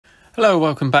Hello,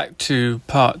 welcome back to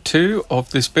part 2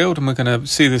 of this build, and we're going to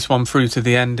see this one through to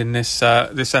the end in this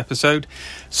episode.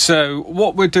 So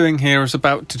what we're doing here is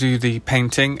about to do the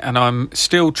painting, and I'm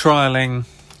still trialling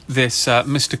this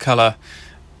Mr. Colour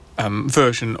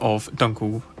version of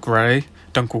Dunkel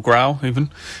Grau even,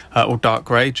 or Dark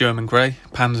Grey, German Grey,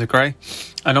 Panzer Grey.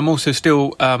 And I'm also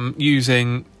still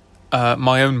using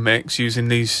my own mix using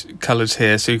these colours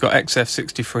here. So you've got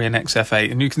XF63 and XF8,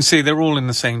 and you can see they're all in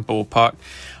the same ballpark.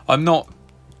 I'm not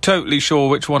totally sure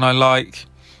which one I like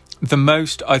the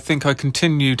most. I think I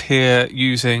continued here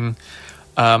using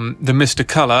the Mr.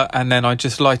 Colour, and then I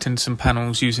just lightened some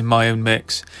panels using my own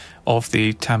mix of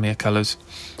the Tamiya colours,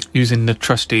 using the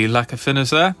trusty lacquer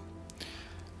thinners there.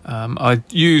 I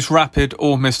use rapid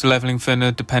or Mr. leveling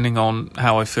thinner depending on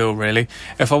how I feel, really.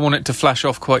 If I want it to flash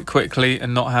off quite quickly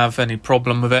and not have any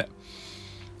problem with it,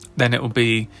 then it will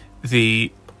be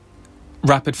the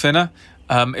rapid thinner.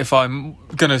 If I'm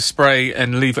going to spray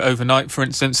and leave it overnight, for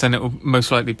instance, then it will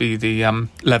most likely be the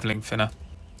leveling thinner.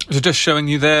 So just showing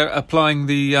you there, applying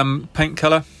the paint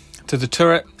colour to the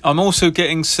turret. I'm also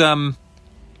getting some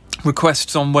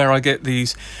requests on where I get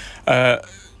these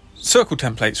circle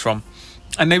templates from.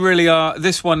 And they really are.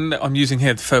 This one that I'm using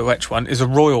here, the photo etch one, is a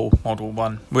Royal model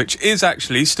one, which is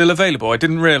actually still available. I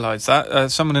didn't realise that.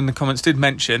 Someone in the comments did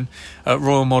mention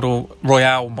Royal model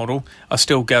are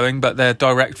still going, but they're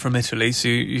direct from Italy. So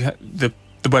the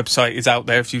website is out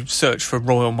there. If you search for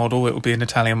Royal model, it will be an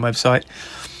Italian website.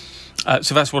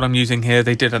 So that's what I'm using here.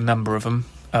 They did a number of them,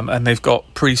 and they've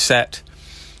got preset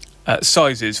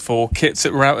sizes for kits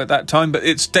that were out at that time. But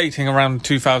it's dating around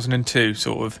 2002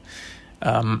 sort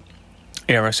of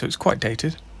era, so it's quite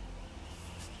dated.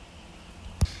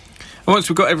 And once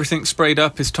we've got everything sprayed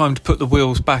up, it's time to put the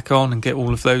wheels back on and get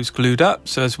all of those glued up.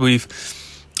 So as we've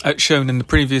shown in the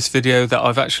previous video, that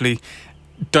I've actually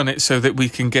done it so that we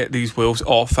can get these wheels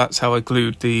off. That's how I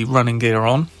glued the running gear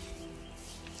on.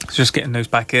 So just getting those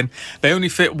back in. They only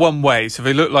fit one way, so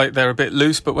they look like they're a bit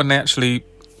loose, but when they actually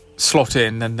slot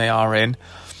in, then they are in.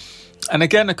 And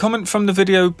again, a comment from the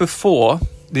video before,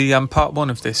 the part 1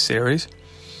 of this series.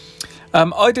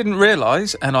 I didn't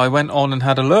realise, and I went on and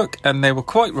had a look, and they were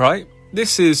quite right.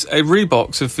 This is a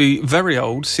rebox of the very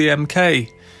old CMK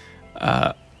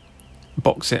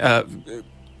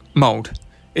mould.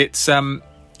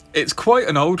 It's quite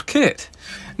an old kit.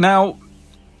 Now,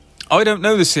 I don't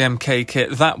know the CMK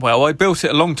kit that well. I built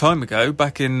it a long time ago,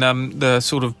 back in the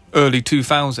sort of early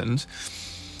 2000s,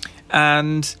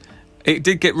 and it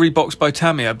did get reboxed by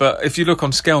Tamiya, but if you look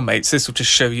on ScaleMates, this will just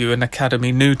show you an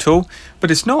Academy new tool, but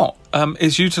it's not.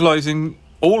 It's utilising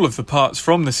all of the parts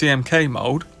from the CMK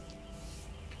mould.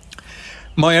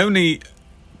 My only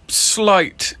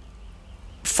slight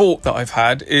fault that I've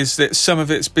had is that some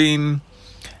of it's been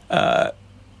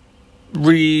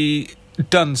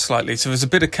redone slightly, so there's a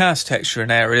bit of cast texture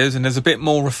in areas, and there's a bit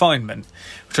more refinement,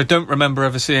 which I don't remember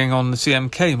ever seeing on the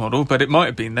CMK model, but it might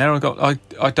have been there. I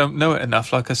don't know it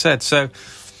enough, like I said. So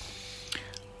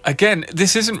again,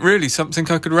 this isn't really something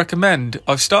I could recommend.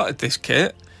 I've started this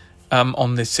kit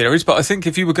on this series, but I think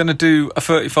if you were going to do a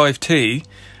 35T,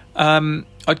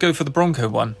 I'd go for the Bronco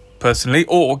one personally,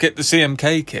 or get the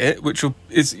CMK kit, which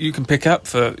you can pick up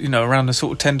for, you know, around the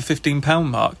sort of £10 to £15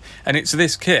 mark, and it's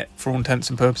this kit for all intents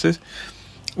and purposes.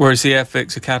 Whereas the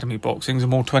Airfix Academy boxings are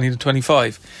more 20 to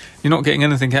 25. You're not getting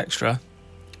anything extra,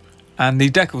 and the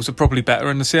decals are probably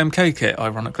better in the CMK kit,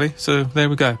 ironically. So there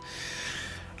we go.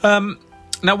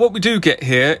 Now what we do get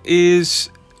here is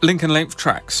link and length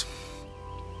tracks.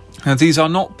 Now these are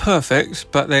not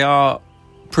perfect, but they are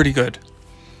pretty good.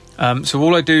 So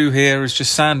all I do here is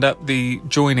just sand up the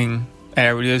joining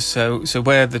areas, so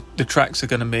where the tracks are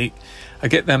going to meet. I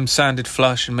get them sanded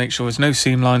flush and make sure there's no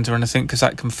seam lines or anything, because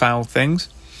that can foul things.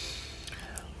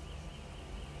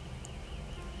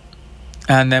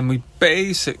 And then we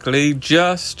basically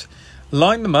just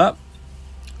line them up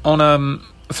on a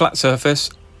flat surface,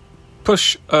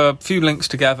 push a few links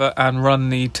together, and run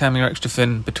the Tamiya extra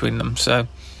thin between them. So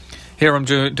here I'm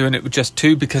doing it with just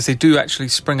 2, because they do actually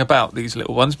spring about, these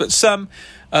little ones. But some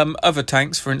other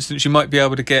tanks, for instance, you might be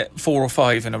able to get 4 or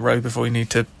 5 in a row before you need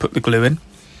to put the glue in.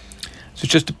 So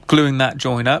just gluing that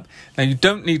join up. Now you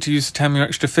don't need to use the Tamiya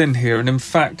extra thin here, and in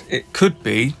fact it could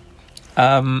be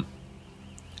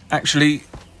actually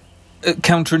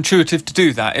counterintuitive to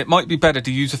do that. It might be better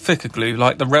to use a thicker glue,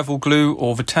 like the Revel glue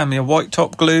or the Tamiya white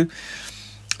top glue.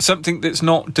 Something that's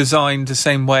not designed the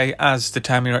same way as the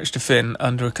Tamiya extra thin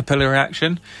under a capillary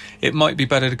action. It might be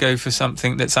better to go for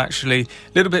something that's actually a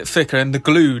little bit thicker, and the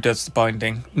glue does the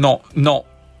binding, not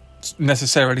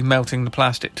necessarily melting the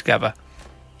plastic together.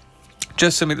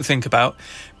 Just something to think about,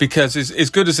 because as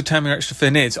good as the Tamiya Extra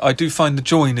Thin is, I do find the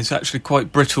join is actually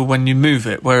quite brittle when you move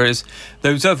it, whereas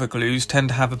those other glues tend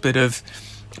to have a bit of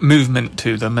movement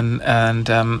to them, and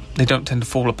they don't tend to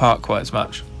fall apart quite as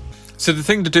much. So the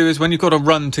thing to do is, when you've got a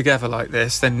run together like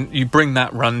this, then you bring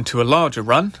that run to a larger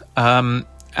run,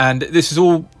 and this is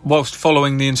all whilst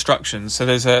following the instructions. So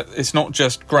it's not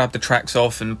just grab the tracks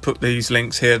off and put these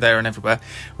links here, there and everywhere.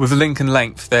 With the link and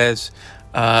length, there's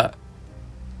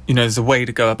there's a way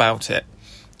to go about it,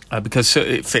 because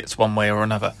it fits one way or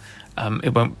another.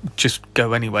 It won't just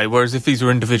go anyway. Whereas if these are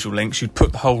individual links, you'd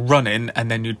put the whole run in and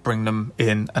then you'd bring them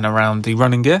in and around the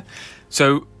running gear.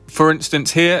 So for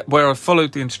instance here, where I've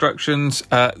followed the instructions,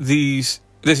 this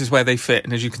is where they fit,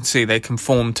 and as you can see, they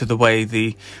conform to the way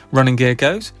the running gear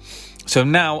goes. So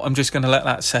now I'm just going to let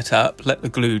that set up, let the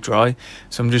glue dry.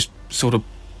 So I'm just sort of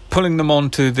pulling them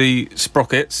onto the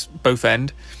sprockets, both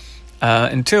end,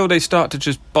 until they start to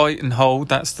just bite and hold.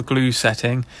 That's the glue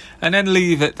setting, and then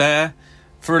leave it there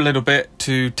for a little bit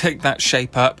to take that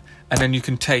shape up, and then you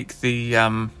can take the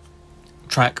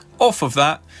track off of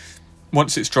that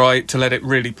once it's dry, to let it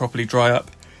really properly dry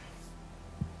up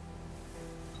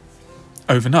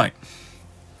overnight.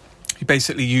 You're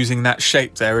basically using that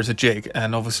shape there as a jig,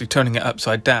 and obviously turning it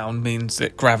upside down means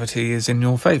that gravity is in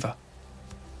your favour.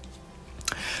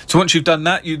 So once you've done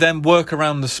that, you then work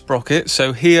around the sprocket.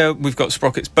 So here we've got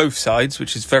sprockets both sides,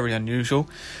 which is very unusual.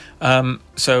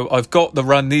 So I've got the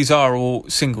run, these are all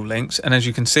single links, and as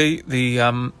you can see, the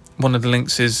one of the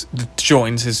links is, the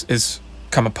joins is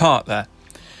come apart there.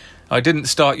 I didn't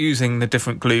start using the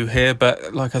different glue here,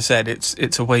 but like I said,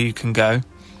 it's a way you can go,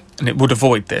 and it would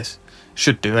avoid this.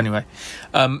 Should do anyway.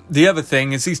 The other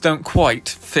thing is, these don't quite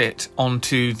fit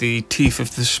onto the teeth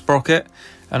of the sprocket,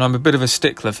 and I'm a bit of a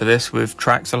stickler for this with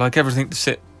tracks. I like everything to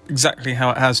sit exactly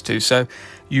how it has to. So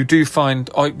you do find,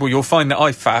 you'll find that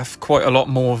I faff quite a lot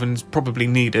more than's probably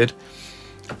needed,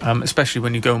 especially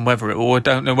when you go and weather it. Or I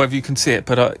don't know whether you can see it,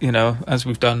 but as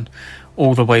we've done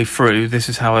all the way through, this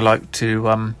is how I like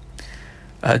to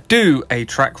do a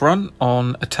track run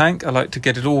on a tank. I like to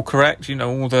get it all correct,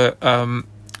 all the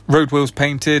road wheels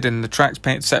painted and the tracks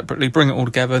painted separately, bring it all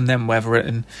together and then weather it,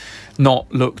 and not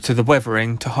look to the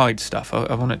weathering to hide stuff.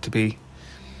 I want it to be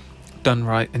done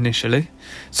right initially.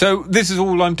 So this is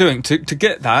all I'm doing. To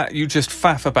get that, you just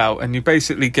faff about, and you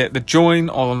basically get the join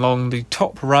along the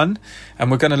top run,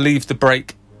 and we're going to leave the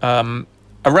brake around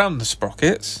the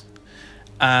sprockets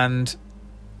and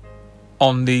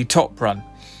on the top run.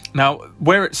 Now,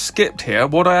 where it's skipped here,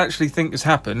 what I actually think has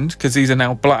happened, because these are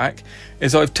now black,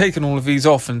 is I've taken all of these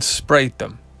off and sprayed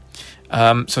them.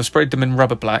 So I sprayed them in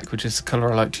rubber black, which is the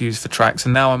colour I like to use for tracks,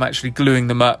 and now I'm actually gluing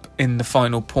them up in the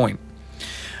final point.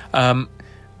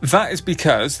 That is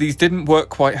because these didn't work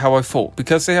quite how I thought.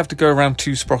 Because they have to go around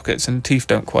two sprockets and the teeth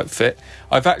don't quite fit,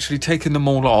 I've actually taken them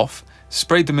all off,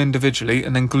 sprayed them individually,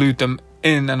 and then glued them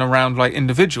in and around like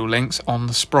individual links on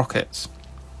the sprockets.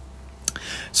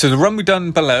 So the run we've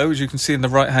done below, as you can see in the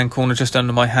right hand corner just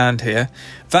under my hand here,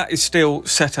 that is still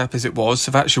set up as it was.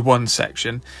 So that's your one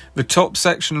section. The top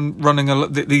section running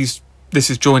this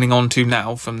is joining onto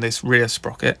now from this rear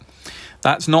sprocket.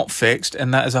 That's not fixed,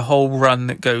 and that is a whole run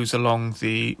that goes along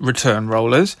the return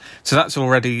rollers. So that's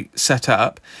already set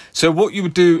up. So what you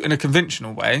would do in a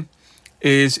conventional way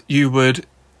is you would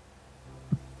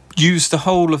use the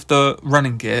whole of the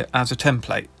running gear as a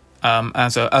template.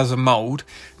 As a mould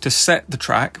to set the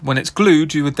track. When it's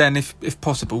glued, you would then, if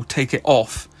possible, take it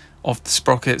off of the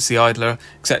sprockets, the idler,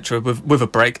 etc. with a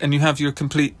brake, and you have your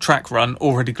complete track run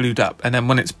already glued up. And then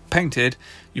when it's painted,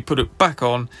 you put it back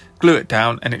on, glue it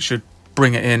down, and it should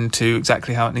bring it into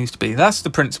exactly how it needs to be. That's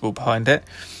the principle behind it.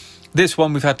 This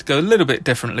one we've had to go a little bit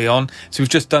differently on, so we've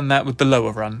just done that with the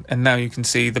lower run, and now you can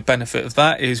see the benefit of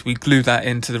that is we glue that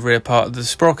into the rear part of the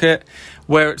sprocket.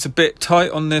 Where it's a bit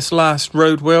tight on this last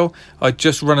road wheel, I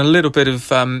just run a little bit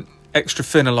of extra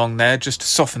thin along there just to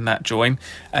soften that join,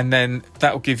 and then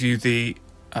that will give you the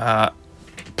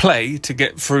play to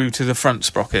get through to the front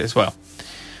sprocket as well.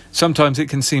 Sometimes it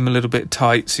can seem a little bit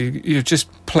tight, so you just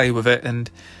play with it and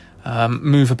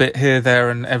move a bit here, there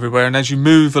and everywhere, and as you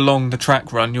move along the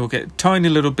track run, you'll get tiny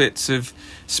little bits of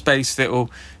space that will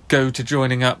go to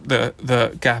joining up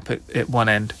the gap at one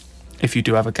end, if you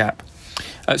do have a gap.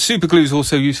 Super glue is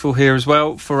also useful here as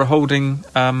well for a holding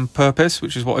purpose,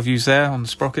 which is what I've used there on the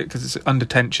sprocket, because it's under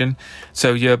tension.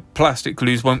 So your plastic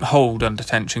glues won't hold under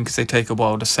tension because they take a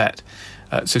while to set.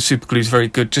 So super glue is very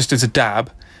good just as a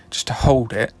dab, just to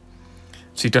hold it,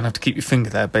 so you don't have to keep your finger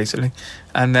there basically.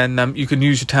 And then you can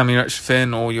use your Tamiya Extra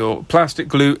Thin or your plastic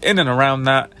glue in and around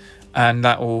that, and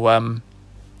that will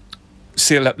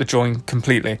seal up the joint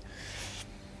completely.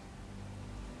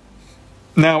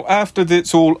 Now, after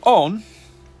it's all on,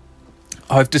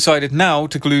 I've decided now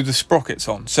to glue the sprockets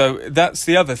on. So that's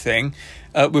the other thing.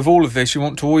 With all of this, you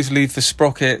want to always leave the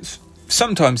sprockets,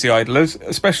 sometimes the idlers,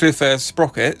 especially if they're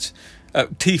sprockets,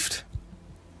 toothed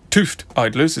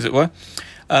idlers, as it were.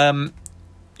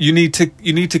 You need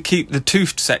to keep the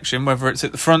toothed section, whether it's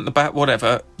at the front, the back,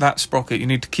 whatever, that sprocket, you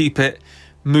need to keep it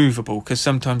movable, because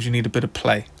sometimes you need a bit of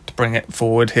play to bring it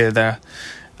forward here, there,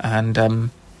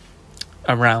 and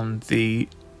around the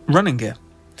running gear.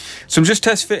 So I'm just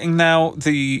test fitting now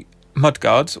the mud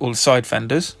guards, or the side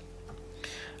fenders,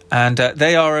 and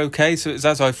they are okay. So it's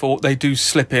as I thought. They do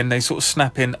slip in, they sort of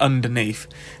snap in underneath.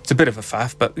 It's a bit of a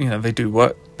faff, but you know, they do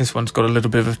work. This one's got a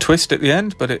little bit of a twist at the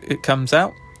end, but it comes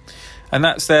out. And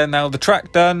that's there now, the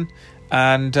track done,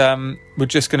 and we're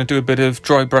just going to do a bit of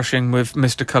dry brushing with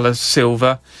Mr. Colour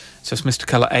Silver, so it's Mr.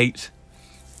 Colour 8,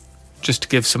 just to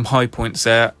give some high points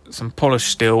there, some polish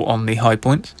still on the high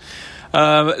points.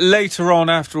 Later on,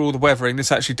 after all the weathering,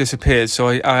 this actually disappears, so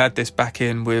I add this back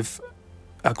in with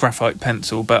a graphite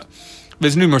pencil, but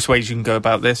there's numerous ways you can go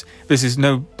about this. This is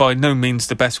by no means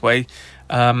the best way.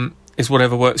 It's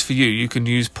whatever works for you. You can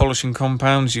use polishing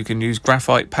compounds, you can use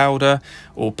graphite powder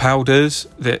or powders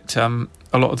that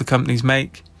a lot of the companies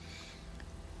make,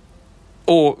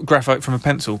 or graphite from a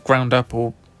pencil, ground up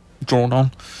or drawn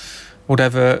on,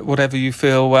 whatever you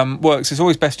feel works. It's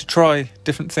always best to try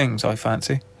different things, I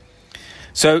fancy.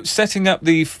 So setting up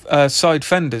the side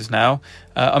fenders now,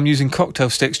 I'm using cocktail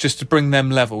sticks just to bring them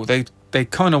level. They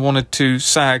kind of wanted to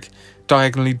sag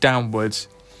diagonally downwards,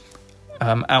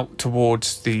 out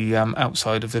towards the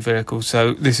outside of the vehicle,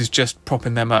 so this is just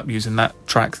propping them up using that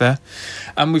track there.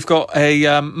 And we've got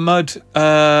a mud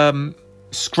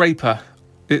scraper.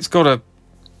 It's got a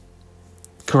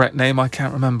correct name, I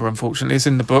can't remember, unfortunately. It's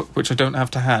in the book, which I don't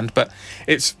have to hand, but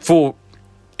it's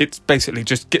basically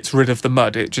just gets rid of the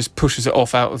mud. It just pushes it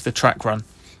off out of the track run.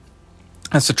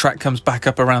 As the track comes back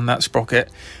up around that sprocket,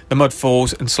 the mud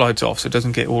falls and slides off, so it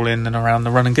doesn't get all in and around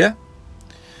the running gear.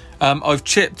 I've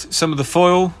chipped some of the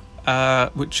foil,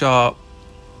 which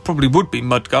probably would be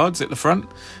mud guards at the front,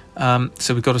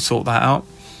 so we've got to sort that out.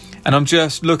 And I'm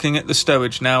just looking at the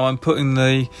stowage now. I'm putting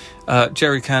the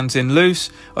jerry cans in loose.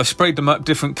 I've sprayed them up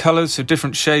different colours, so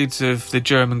different shades of the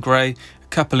German grey, a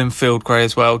couple in field grey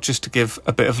as well, just to give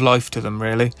a bit of life to them,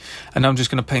 really. And I'm just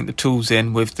going to paint the tools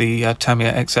in with the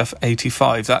Tamiya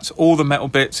XF85. That's all the metal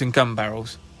bits and gun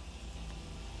barrels.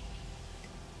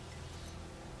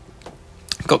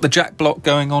 Got the jack block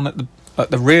going on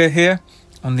at the rear here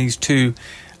on these two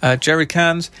jerry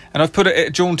cans, and I've put it at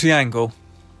a jaunty angle,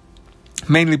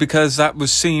 mainly because that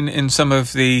was seen in some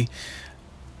of the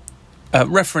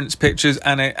reference pictures,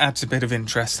 and it adds a bit of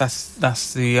interest.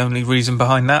 That's the only reason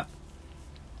behind that.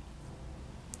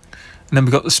 And then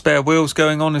we've got the spare wheels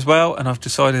going on as well, and I've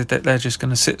decided that they're just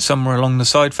going to sit somewhere along the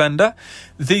side fender.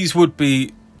 These would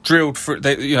be drilled through,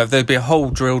 there'd be a hole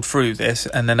drilled through this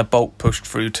and then a bolt pushed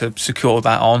through to secure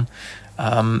that on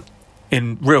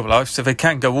in real life, so they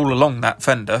can go all along that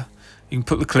fender. You can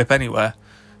put the clip anywhere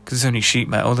because it's only sheet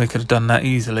metal. They could have done that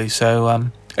easily. So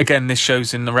again, this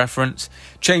shows in the reference,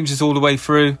 changes all the way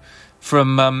through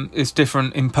from it's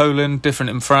different in Poland, different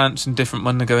in France, and different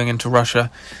when they're going into Russia,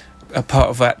 a part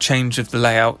of that change of the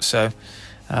layout. So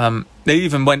they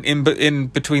even went in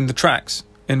between the tracks,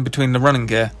 in between the running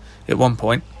gear at one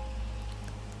point,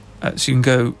 so you can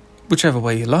go whichever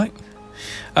way you like.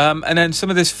 And then some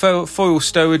of this foil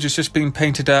stowage has just been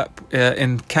painted up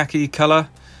in khaki colour,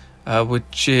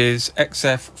 which is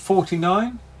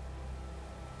XF49.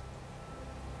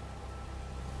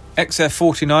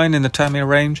 XF49 in the Tamiya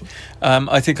range.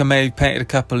 I think I may have painted a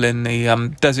couple in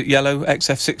the desert yellow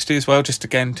XF60 as well, just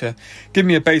again to give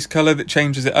me a base colour that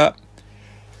changes it up.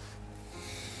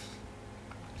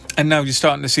 And now you're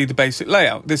starting to see the basic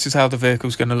layout. This is how the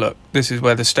vehicle's going to look. This is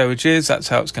where the stowage is. That's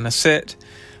how it's going to sit.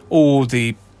 All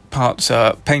the parts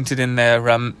are painted in their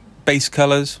base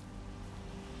colours.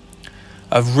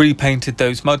 I've repainted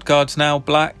those mudguards now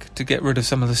black to get rid of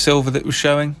some of the silver that was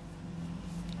showing.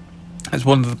 That's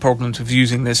one of the problems with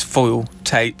using this foil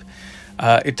tape.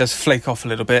 It does flake off a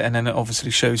little bit, and then it obviously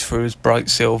shows through as bright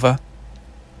silver.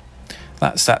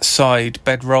 That's that side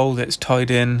bedroll that's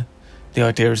tied in. The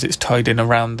idea is it's tied in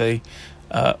around the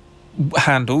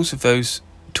handles of those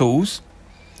tools.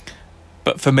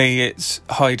 But for me, it's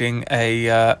hiding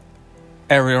a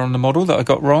area on the model that I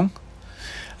got wrong.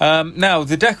 Now,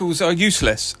 the decals are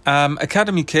useless.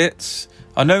 Academy kits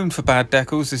are known for bad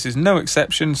decals. This is no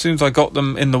exception. As soon as I got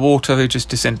them in the water, they just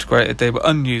disintegrated. They were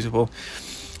unusable.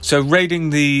 So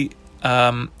raiding the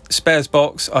spares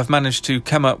box, I've managed to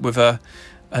come up with a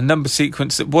a number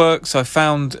sequence that works. I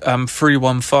found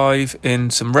 315 in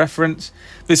some reference.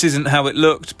 This isn't how it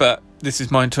looked, but this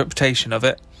is my interpretation of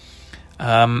it.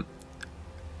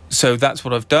 So that's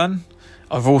what I've done.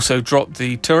 I've also dropped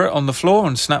the turret on the floor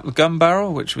and snapped the gun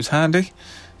barrel, which was handy.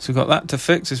 So we've got that to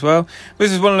fix as well.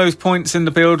 This is one of those points in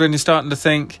the build when you're starting to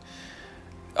think,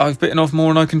 I've bitten off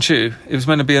more than I can chew. It was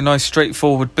meant to be a nice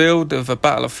straightforward build of a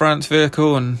Battle of France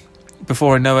vehicle, and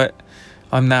before I know it,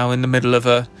 I'm now in the middle of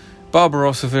a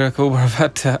Barbarossa vehicle where I've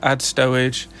had to add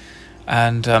stowage,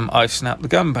 and I've snapped the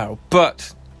gun barrel.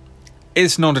 But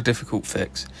it's not a difficult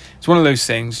fix. It's one of those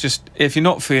things, just if you're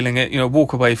not feeling it,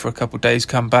 walk away for a couple of days,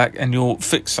 come back, and you'll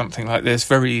fix something like this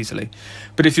very easily.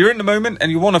 But if you're in the moment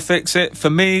and you want to fix it, for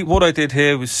me, what I did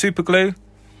here was super glue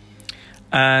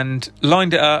and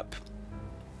lined it up.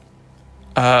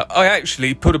 I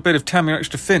actually put a bit of Tamiya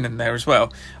Extra Thin in there as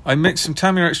well. I mixed some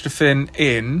Tamiya Extra Thin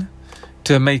in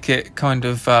to make it kind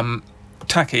of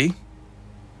tacky.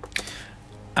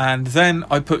 And then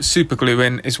I put super glue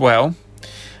in as well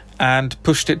and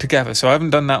pushed it together. So I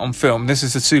haven't done that on film. This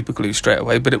is the super glue straight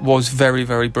away, but it was very,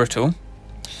 very brittle.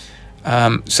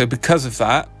 So because of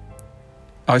that,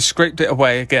 I scraped it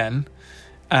away again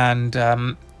and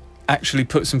actually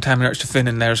put some Tamiya Extra Thin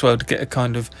in there as well to get a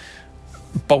kind of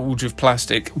bulge of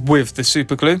plastic with the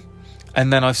super glue,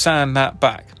 and then I sand that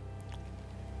back.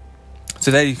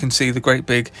 So there you can see the great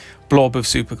big blob of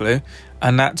super glue,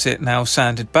 and that's it now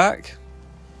sanded back.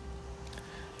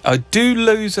 I do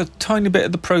lose a tiny bit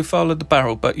of the profile of the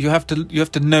barrel, but you have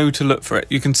to know to look for it.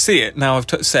 You can see it now.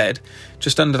 I've said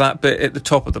just under that bit at the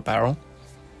top of the barrel.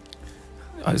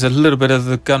 There's a little bit of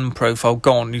the gun profile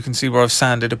gone. You can see where I've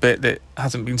sanded a bit that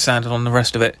hasn't been sanded on the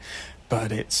rest of it,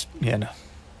 but it's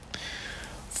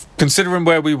considering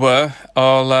where we were,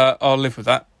 I'll live with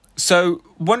that. So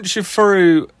once you're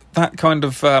through that kind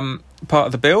of part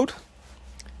of the build,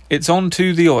 it's on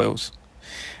to the oils.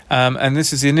 And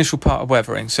this is the initial part of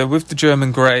weathering. So with the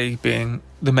German grey being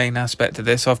the main aspect of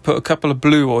this, I've put a couple of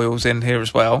blue oils in here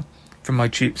as well from my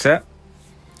cheap set.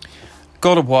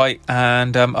 Got a white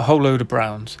and a whole load of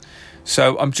browns.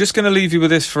 So I'm just going to leave you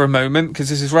with this for a moment because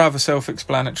this is rather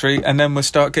self-explanatory, and then we'll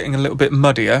start getting a little bit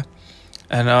muddier,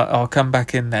 and I'll come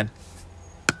back in then.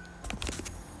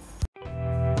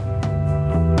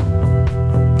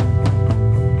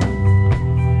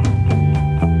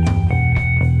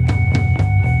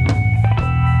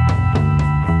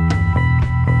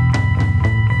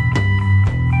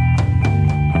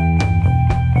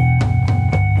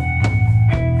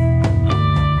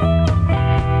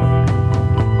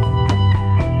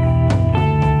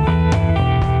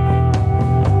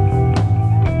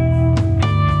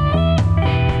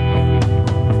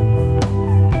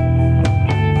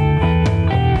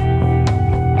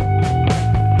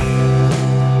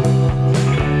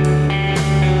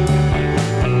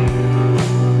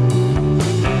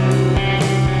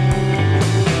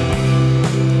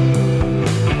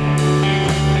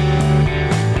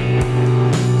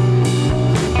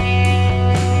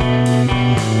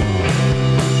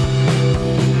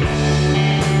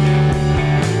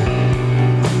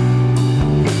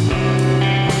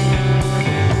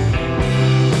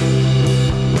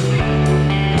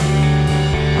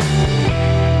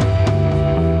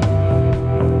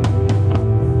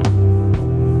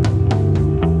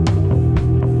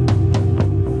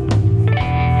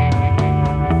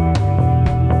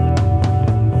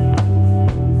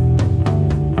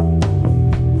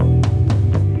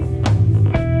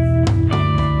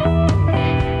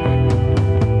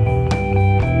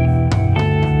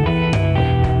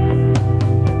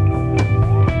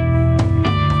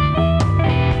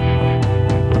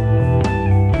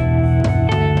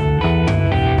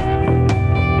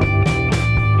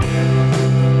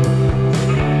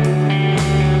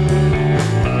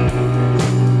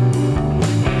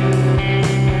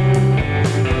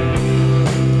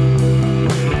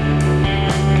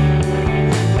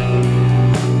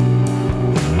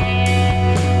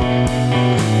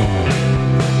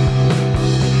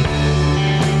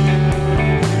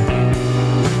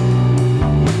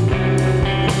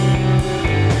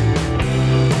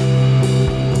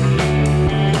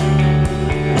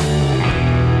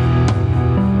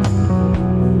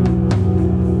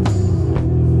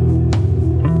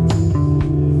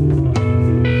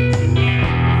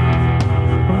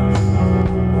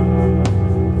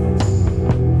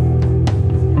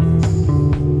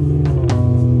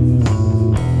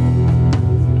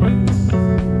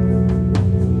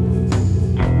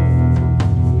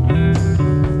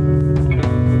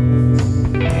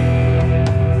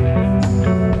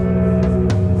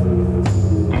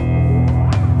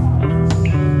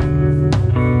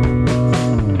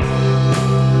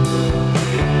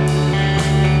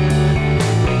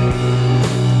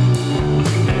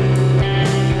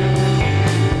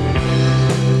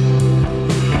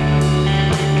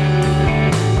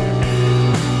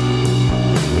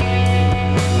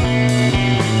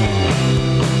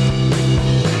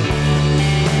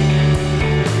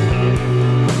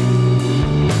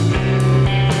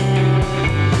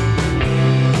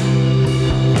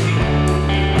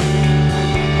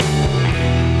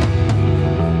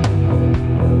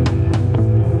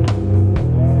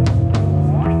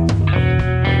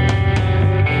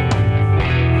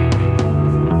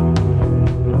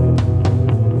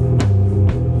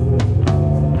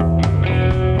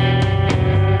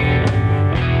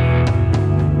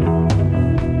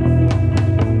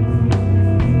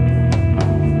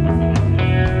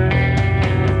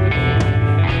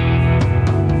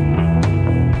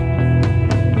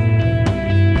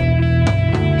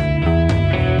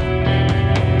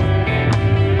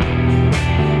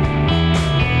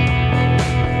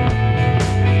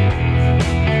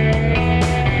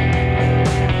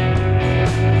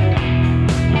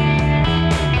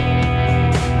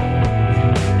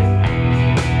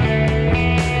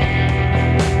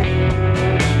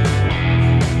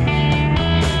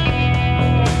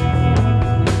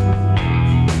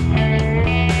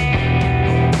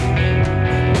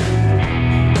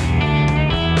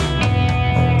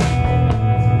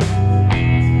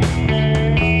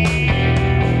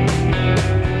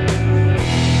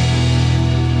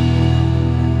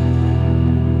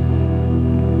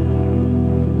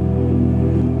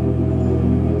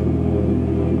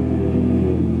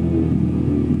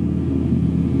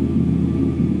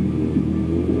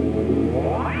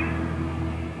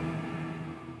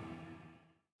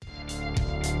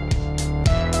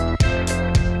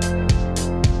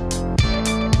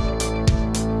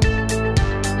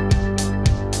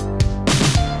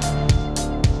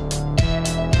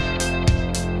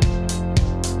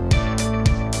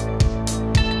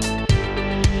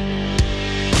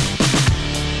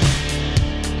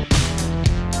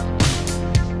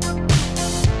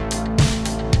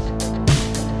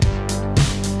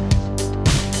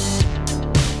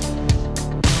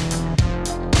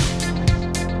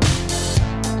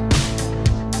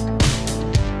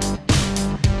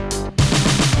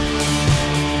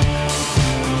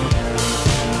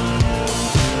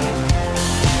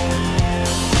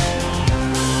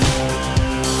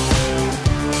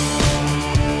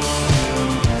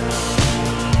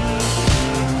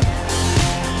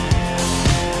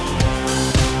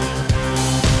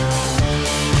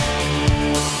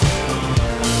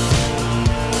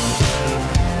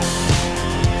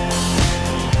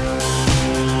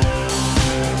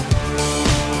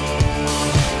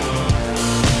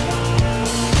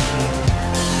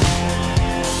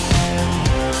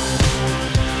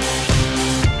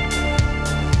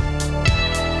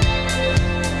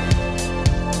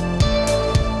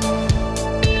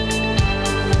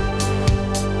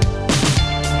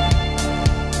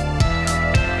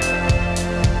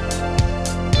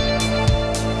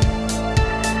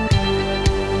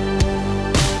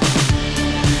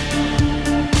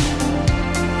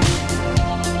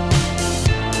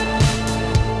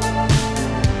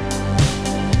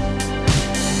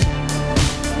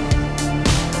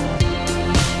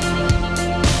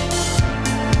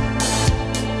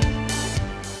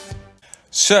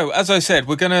 So, as I said,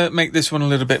 we're going to make this one a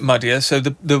little bit muddier. So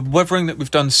the weathering that we've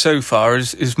done so far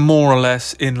is more or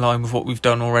less in line with what we've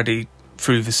done already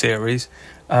through the series.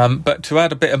 But to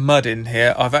add a bit of mud in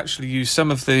here, I've actually used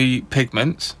some of the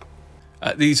pigments.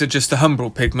 These are just the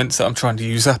Humbrol pigments that I'm trying to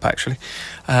use up, actually.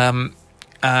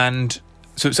 And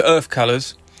so it's earth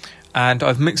colours. And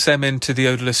I've mixed them into the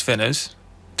odourless thinners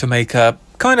to make a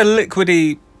kind of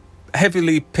liquidy,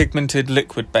 heavily pigmented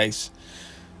liquid base.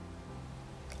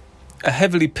 A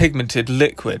heavily pigmented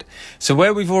liquid. So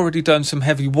where we've already done some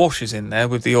heavy washes in there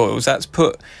with the oils, that's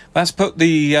put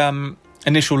the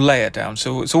initial layer down.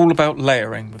 So it's all about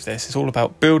layering with this. It's all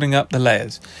about building up the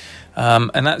layers.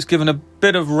 And that's given a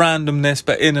bit of randomness,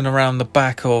 but in and around the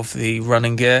back of the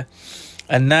running gear.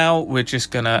 And now we're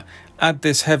just going to add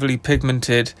this heavily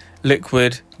pigmented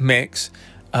liquid mix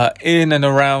in and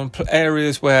around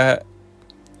areas where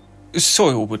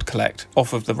soil would collect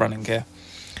off of the running gear.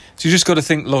 So you just got to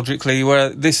think logically, where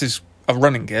this is a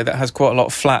running gear that has quite a lot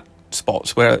of flat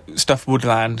spots where stuff would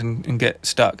land and get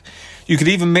stuck. You could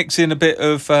even mix in a bit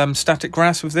of static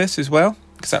grass with this as well,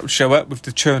 because that would show up with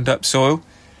the churned up soil.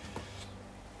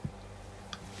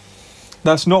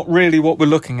 That's not really what we're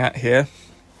looking at here.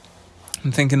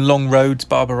 I'm thinking long roads,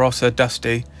 Barbarossa,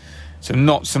 dusty. So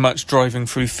not so much driving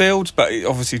through fields, but it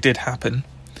obviously did happen.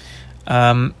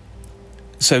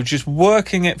 So just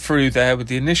working it through there with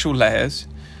the initial layers.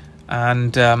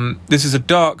 And this is a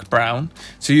dark brown,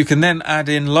 so you can then add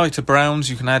in lighter browns,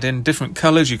 you can add in different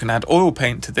colours, you can add oil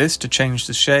paint to this to change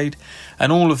the shade,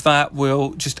 and all of that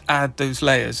will just add those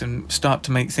layers and start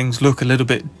to make things look a little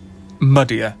bit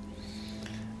muddier.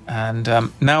 And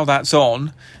now that's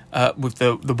on with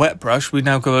the wet brush, we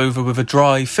now go over with a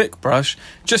dry thick brush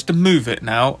just to move it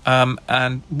now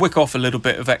and wick off a little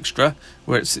bit of extra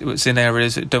where it's in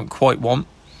areas it don't quite want.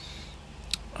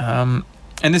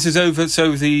 And this is over,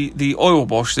 so the oil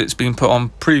wash that's been put on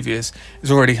previous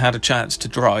has already had a chance to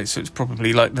dry, so it's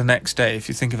probably like the next day if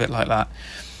you think of it like that.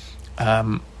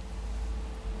 And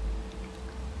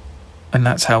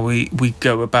that's how we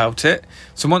go about it.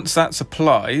 So once that's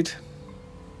applied,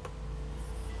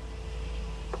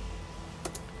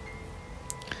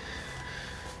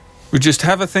 we just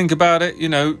have a think about it, you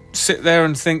know, sit there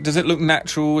and think, does it look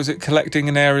natural? Is it collecting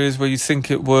in areas where you think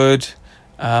it would?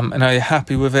 And are you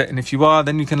happy with it? And if you are,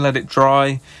 then you can let it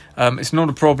dry. It's not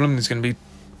a problem. There's going to be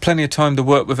plenty of time to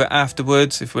work with it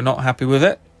afterwards if we're not happy with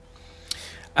it.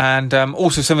 And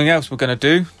also something else we're going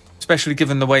to do, especially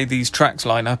given the way these tracks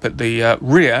line up at the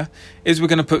rear, is we're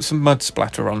going to put some mud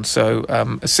splatter on. So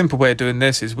a simple way of doing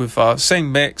this is with our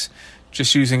same mix,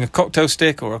 just using a cocktail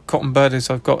stick or a cotton bud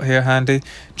as I've got here handy,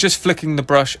 just flicking the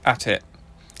brush at it.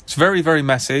 It's very, very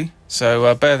messy,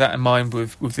 so bear that in mind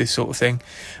with this sort of thing.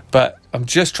 But I'm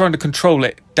just trying to control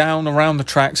it down around the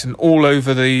tracks and all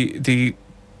over the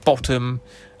bottom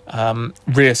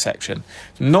rear section.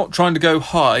 I'm not trying to go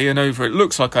high and over. It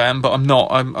looks like I am, but I'm not.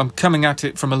 I'm coming at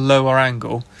it from a lower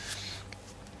angle.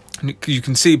 And you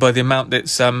can see by the amount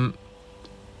that's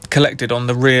collected on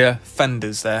the rear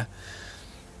fenders there.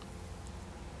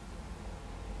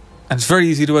 And it's very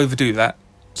easy to overdo that.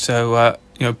 So,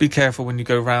 you know, be careful when you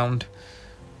go round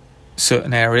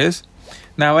certain areas.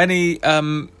 Now, any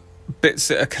bits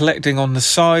that are collecting on the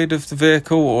side of the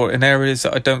vehicle or in areas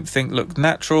that I don't think look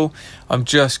natural, I'm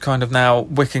just kind of now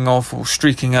wicking off or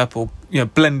streaking up or, you know,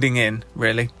 blending in,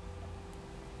 really.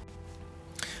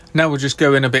 Now we'll just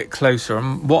go in a bit closer.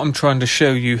 And what I'm trying to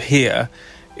show you here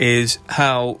is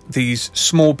how these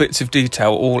small bits of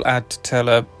detail all add to tell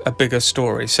a bigger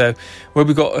story. So where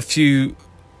we've got a few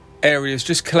areas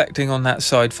just collecting on that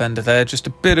side fender there, just a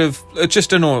bit of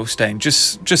just an oil stain,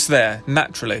 just there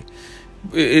naturally,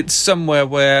 it's somewhere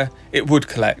where it would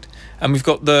collect. And we've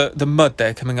got the mud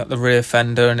there coming up the rear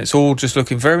fender, and it's all just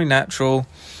looking very natural.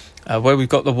 Where we've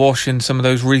got the wash in some of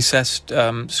those recessed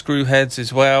screw heads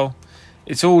as well,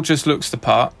 it's all just looks the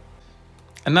part.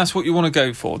 And that's what you want to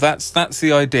go for. That's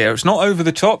the idea. It's not over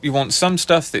the top. You want some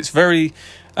stuff that's very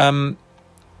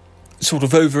sort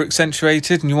of over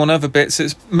accentuated, and you want other bits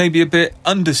that's maybe a bit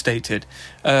understated.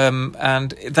 And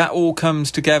that all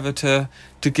comes together to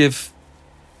give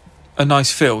a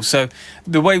nice feel. So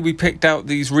the way we picked out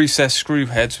these recessed screw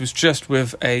heads was just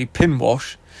with a pin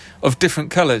wash of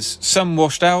different colours. Some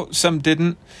washed out, some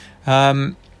didn't.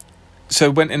 So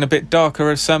went in a bit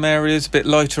darker in some areas, a bit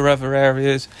lighter other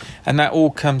areas, and that all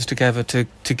comes together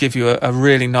to give you a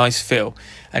really nice feel.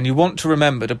 And you want to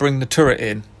remember to bring the turret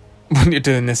in when you're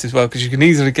doing this as well, because you can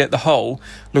easily get the whole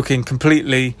looking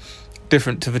completely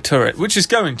different to the turret, which is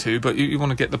going to, but you want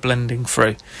to get the blending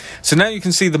through. So now you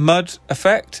can see the mud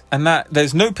effect, and that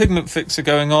there's no pigment fixer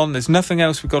going on. There's nothing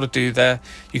else we've got to do there.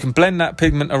 You can blend that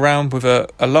pigment around with a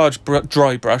large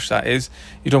dry brush, that is.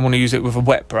 You don't want to use it with a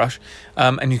wet brush.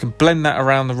 And you can blend that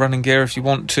around the running gear if you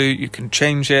want to. You can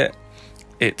change it.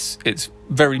 It's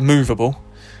very movable.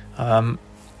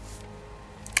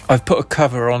 I've put a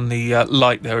cover on the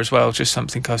light there as well, just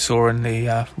something I saw in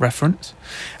the reference.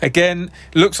 Again,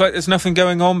 looks like there's nothing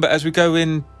going on, but as we go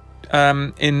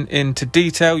into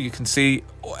detail, you can see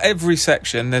every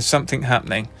section there's something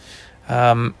happening.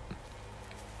 And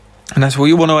that's what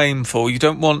you want to aim for. You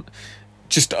don't want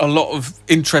just a lot of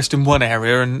interest in one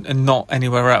area and not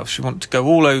anywhere else. You want to go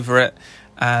all over it,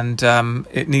 and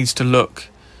it needs to look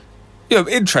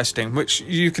interesting, which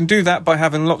you can do that by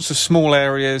having lots of small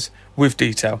areas with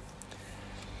detail.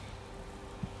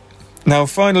 Now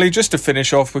finally, just to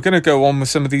finish off, we're going to go on with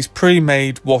some of these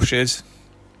pre-made washes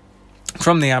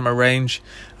from the Armour range.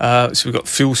 So we've got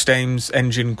fuel stains,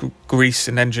 engine grease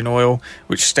and engine oil,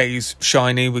 which stays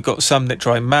shiny. We've got some that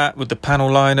dry matte with the panel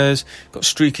liners, got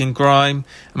streaking grime,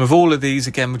 and with all of these,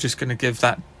 again, we're just going to give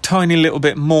that tiny little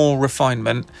bit more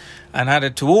refinement, and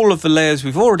added to all of the layers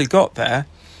we've already got there,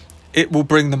 it will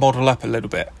bring the model up a little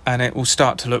bit, and it will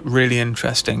start to look really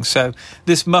interesting. So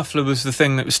this muffler was the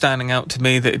thing that was standing out to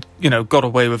me that, got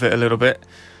away with it a little bit.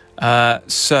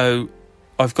 So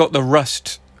I've got the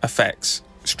rust effects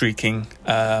streaking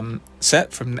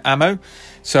set from Ammo,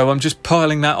 so I'm just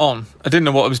piling that on. I didn't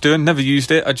know what I was doing, never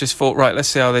used it. I just thought, right, let's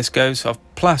see how this goes. So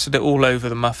I've plastered it all over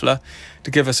the muffler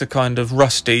to give us a kind of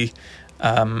rusty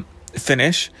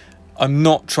finish. I'm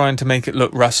not trying to make it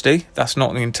look rusty. That's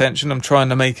not the intention. I'm trying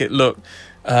to make it look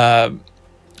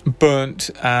burnt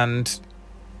and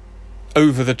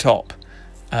over the top.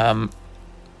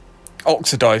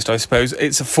 Oxidized, I suppose.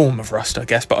 It's a form of rust, I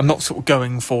guess, but I'm not sort of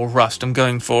going for rust. I'm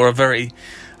going for a very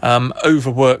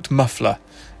overworked muffler,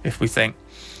 if we think.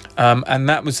 And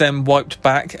that was then wiped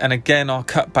back, and again I'll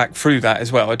cut back through that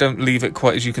as well. I don't leave it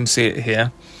quite as you can see it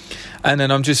here. And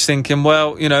then I'm just thinking,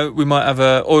 well, we might have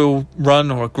a oil run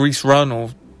or a grease run,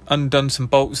 or undone some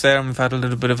bolts there, and we've had a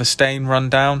little bit of a stain run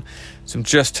down. So I'm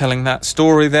just telling that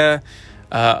story there.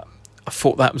 I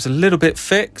thought that was a little bit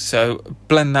thick, so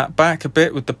blend that back a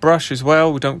bit with the brush as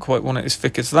well. We don't quite want it as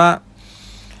thick as that.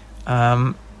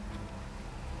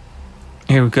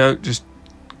 Here we go, just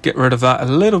get rid of that a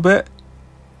little bit,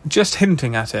 just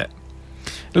hinting at it.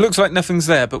 It looks like nothing's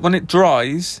there, but when it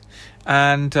dries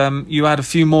and you add a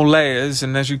few more layers,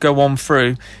 and as you go on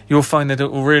through, you'll find that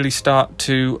it will really start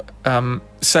to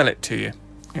sell it to you.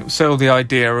 It will sell the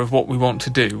idea of what we want to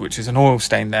do, which is an oil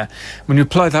stain there. When you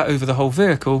apply that over the whole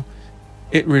vehicle,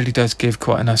 it really does give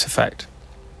quite a nice effect.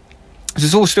 This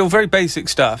is all still very basic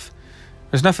stuff.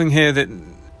 There's nothing here that,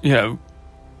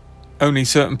 only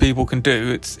certain people can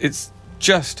do. It's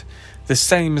just the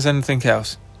same as anything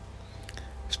else.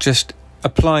 It's just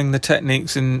applying the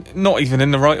techniques, and not even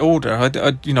in the right order. I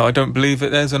don't believe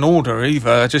that there's an order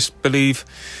either. I just believe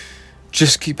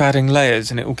just keep adding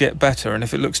layers and it will get better. And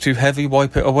if it looks too heavy,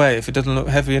 wipe it away. If it doesn't look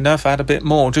heavy enough, add a bit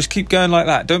more. Just keep going like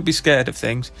that. Don't be scared of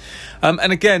things. And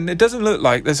again, it doesn't look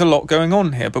like there's a lot going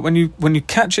on here, but when you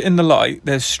catch it in the light,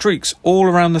 there's streaks all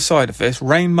around the side of this,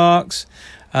 rain marks.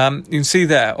 You can see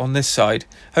there on this side.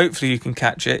 Hopefully you can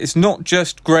catch it. It's not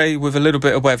just grey with a little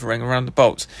bit of weathering around the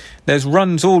bolts. There's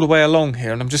runs all the way along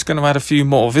here, and I'm just going to add a few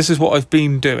more. This is what I've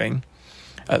been doing.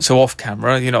 So off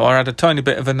camera, I had a tiny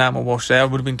bit of enamel wash there. I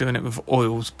would have been doing it with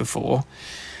oils before.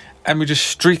 And we just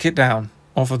streak it down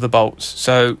off of the bolts.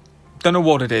 So, don't know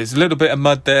what it is. A little bit of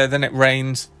mud there, then it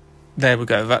rains. There we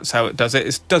go. That's how it does it.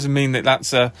 It doesn't mean that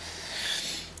that's an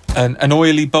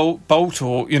oily bolt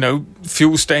or,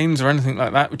 fuel stains or anything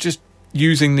like that. We're just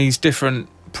using these different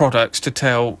products to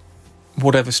tell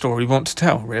whatever story we want to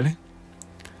tell, really.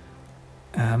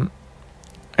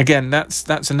 Again,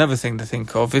 that's another thing to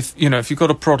think of. If you've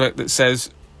got a product that says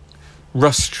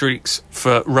rust streaks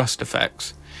for rust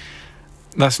effects,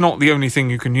 that's not the only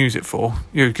thing you can use it for.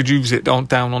 You could use it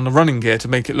down on the running gear to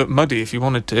make it look muddy if you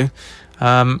wanted to.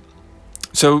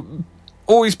 So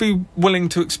always be willing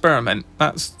to experiment.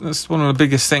 That's one of the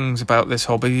biggest things about this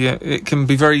hobby. It can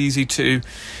be very easy to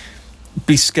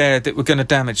be scared that we're going to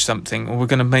damage something, or we're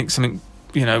going to make something,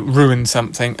 ruin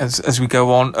something as we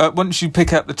go on. Once you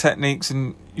pick up the techniques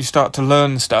and you start to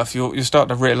learn stuff, you'll start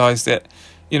to realise that,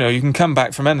 you can come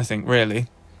back from anything, really.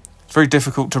 It's very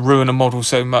difficult to ruin a model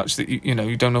so much that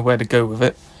you don't know where to go with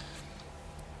it.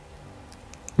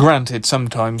 Granted,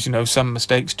 sometimes, some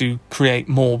mistakes do create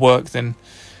more work than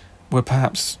we're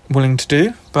perhaps willing to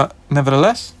do, but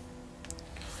nevertheless,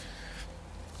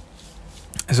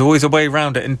 there's always a way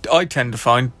around it. And I tend to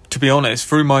find to be honest,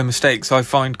 through my mistakes, I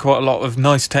find quite a lot of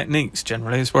nice techniques.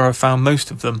 Generally, is where I found most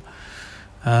of them.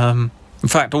 In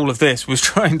fact, all of this was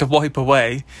trying to wipe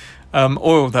away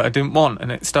oil that I didn't want,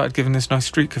 and it started giving this nice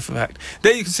streak effect.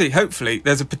 There you can see, hopefully,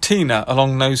 there's a patina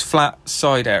along those flat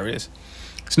side areas.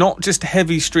 It's not just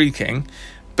heavy streaking,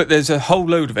 but there's a whole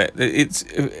load of it.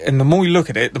 And the more you look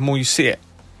at it, the more you see it.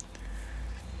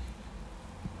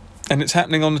 And it's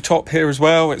happening on the top here as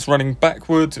well. It's running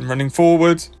backwards and running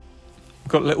forwards.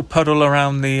 We've got a little puddle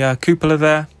around the cupola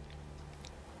there.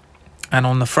 And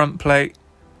on the front plate.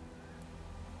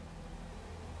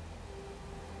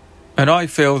 And I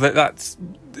feel that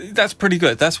that's pretty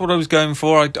good. That's what I was going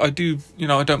for. I do,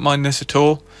 I don't mind this at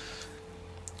all.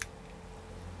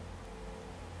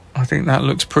 I think that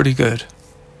looks pretty good.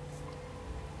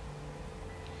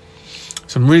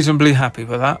 So I'm reasonably happy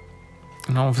with that.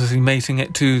 And obviously mating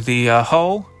it to the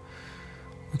hull.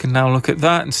 We can now look at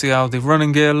that and see how the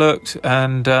running gear looked.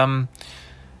 And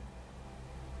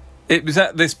it was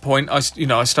at this point I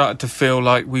started to feel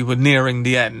like we were nearing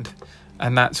the end.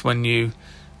 And that's when you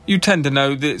tend to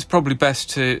know that it's probably best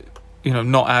to,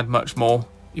 not add much more.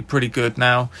 You're pretty good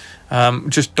now.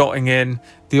 Just dotting in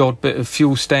the odd bit of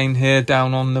fuel stain here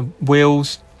down on the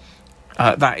wheels.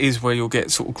 That is where you'll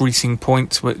get sort of greasing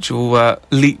points, which will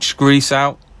leach grease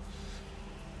out.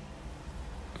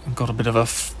 I've got a bit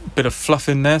of fluff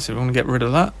in there, so we want to get rid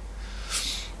of that.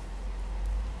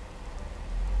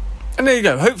 And there you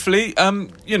go. Hopefully,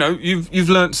 you've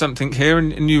learnt something here,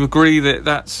 and you agree that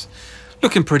that's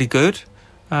looking pretty good.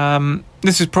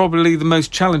 This is probably the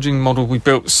most challenging model we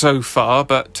built so far,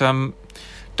 but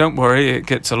don't worry, it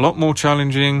gets a lot more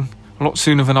challenging a lot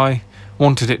sooner than I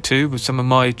wanted it to with some of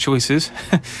my choices.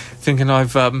 Thinking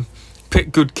I've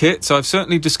picked good kits. I've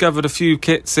certainly discovered a few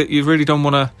kits that you really don't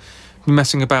want to be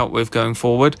messing about with going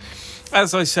forward.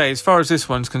 As I say, as far as this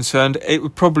one's concerned, it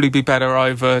would probably be better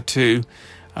either to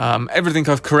everything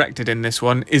I've corrected in this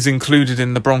one is included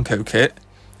in the Bronco kit.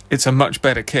 It's a much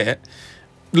better kit.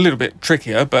 A little bit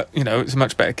trickier, but it's a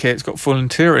much better kit. It's got full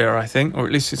interior, I think, or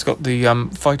at least it's got the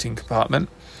fighting compartment.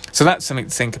 So that's something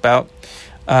to think about.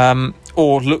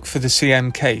 Or look for the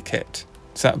CMK kit.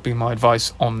 So that would be my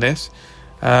advice on this.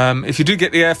 If you do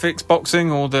get the Airfix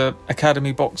boxing or the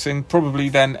Academy boxing, probably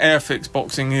then Airfix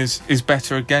boxing is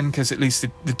better again, because at least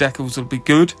the decals will be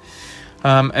good.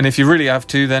 And if you really have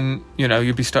to, then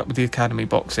you'll be stuck with the Academy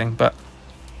boxing. But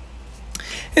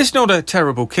it's not a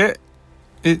terrible kit.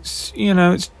 It's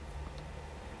it's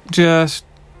just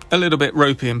a little bit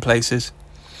ropey in places.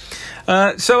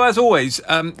 So as always,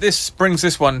 this brings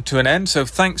this one to an end. So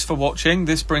thanks for watching.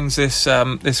 This brings this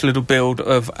little build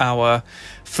of our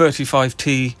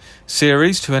 35T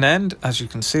series to an end. As you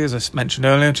can see, as I mentioned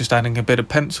earlier, just adding a bit of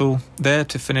pencil there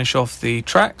to finish off the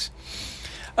tracks.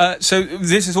 So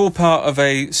this is all part of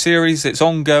a series that's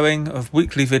ongoing of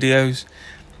weekly videos,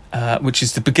 which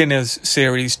is the Beginners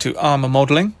series to Armour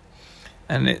modelling.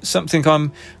 And it's something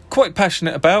I'm quite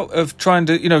passionate about, of trying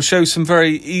to, show some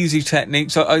very easy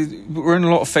techniques. We're in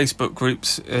a lot of Facebook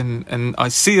groups, and I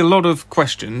see a lot of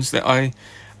questions that I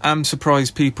am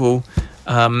surprised people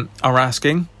are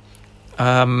asking.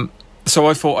 So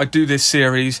I thought I'd do this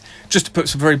series just to put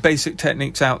some very basic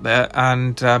techniques out there,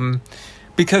 and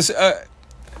because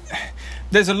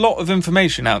there's a lot of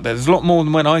information out there. There's a lot more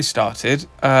than when I started,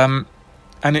 and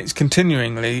it's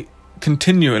continually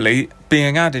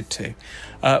being added to.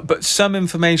 But some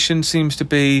information seems to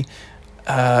be,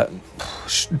 dare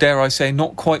I say,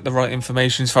 not quite the right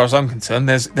information as far as I'm concerned.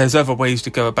 There's other ways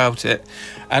to go about it,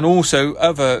 and also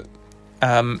other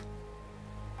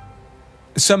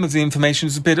some of the information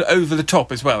is a bit over the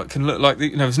top as well. It can look like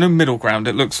there's no middle ground.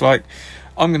 It looks like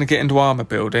I'm going to get into armour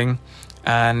building,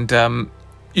 and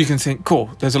you can think,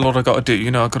 cool, there's a lot I've got to do.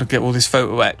 I've got to get all this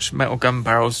photo etch, metal gun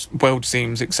barrels, weld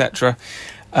seams, etc.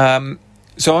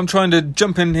 So I'm trying to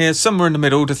jump in here somewhere in the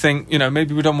middle to think,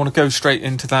 maybe we don't want to go straight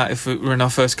into that if we're in our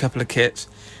first couple of kits,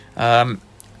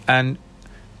 and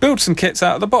build some kits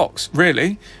out of the box,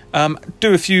 really.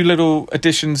 Do a few little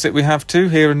additions that we have to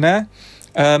here and there,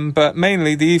 but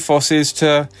mainly the ethos is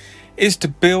to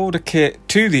build a kit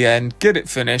to the end, get it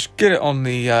finished, get it on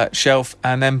the shelf,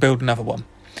 and then build another one.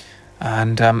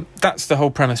 And that's the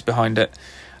whole premise behind it.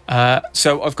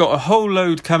 So I've got a whole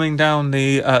load coming down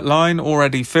the line,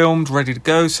 already filmed, ready to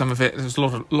go. Some of it, there's a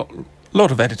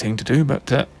lot of editing to do,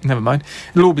 but never mind.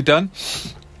 It'll all be done.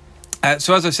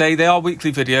 So as I say, they are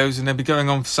weekly videos, and they'll be going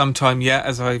on for some time yet,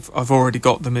 as I've already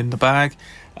got them in the bag.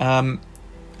 And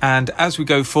as we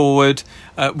go forward,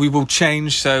 we will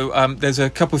change. So there's a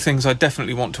couple of things I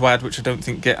definitely want to add, which I don't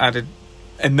think get added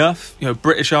enough. You know,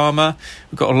 British armour,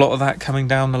 we've got a lot of that coming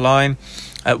down the line.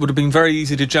 It would have been very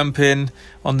easy to jump in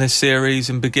on this series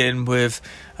and begin with,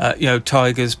 you know,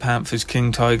 Tigers, Panthers,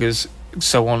 King Tigers,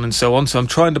 so on and so on. So I'm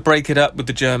trying to break it up with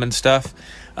the German stuff.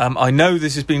 I know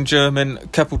this has been German a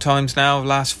couple times now. The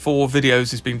last 4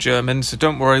 videos has been German, so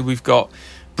don't worry. We've got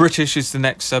British is the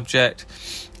next subject,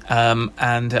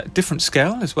 and different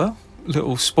scale as well.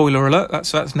 Little spoiler alert.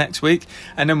 That's next week,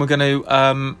 and then we're going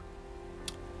to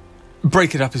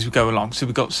break it up as we go along. So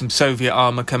we've got some Soviet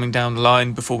armour coming down the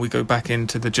line before we go back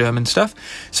into the German stuff.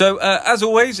 So as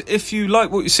always, if you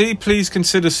like what you see, please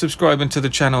consider subscribing to the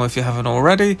channel if you haven't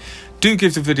already. Do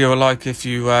give the video a like if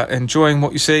you are enjoying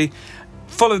what you see.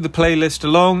 Follow the playlist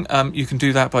along. You can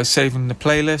do that by saving the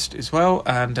playlist as well,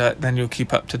 and then you'll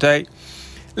keep up to date.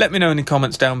 Let me know any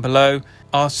comments down below.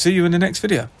 I'll see you in the next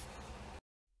video.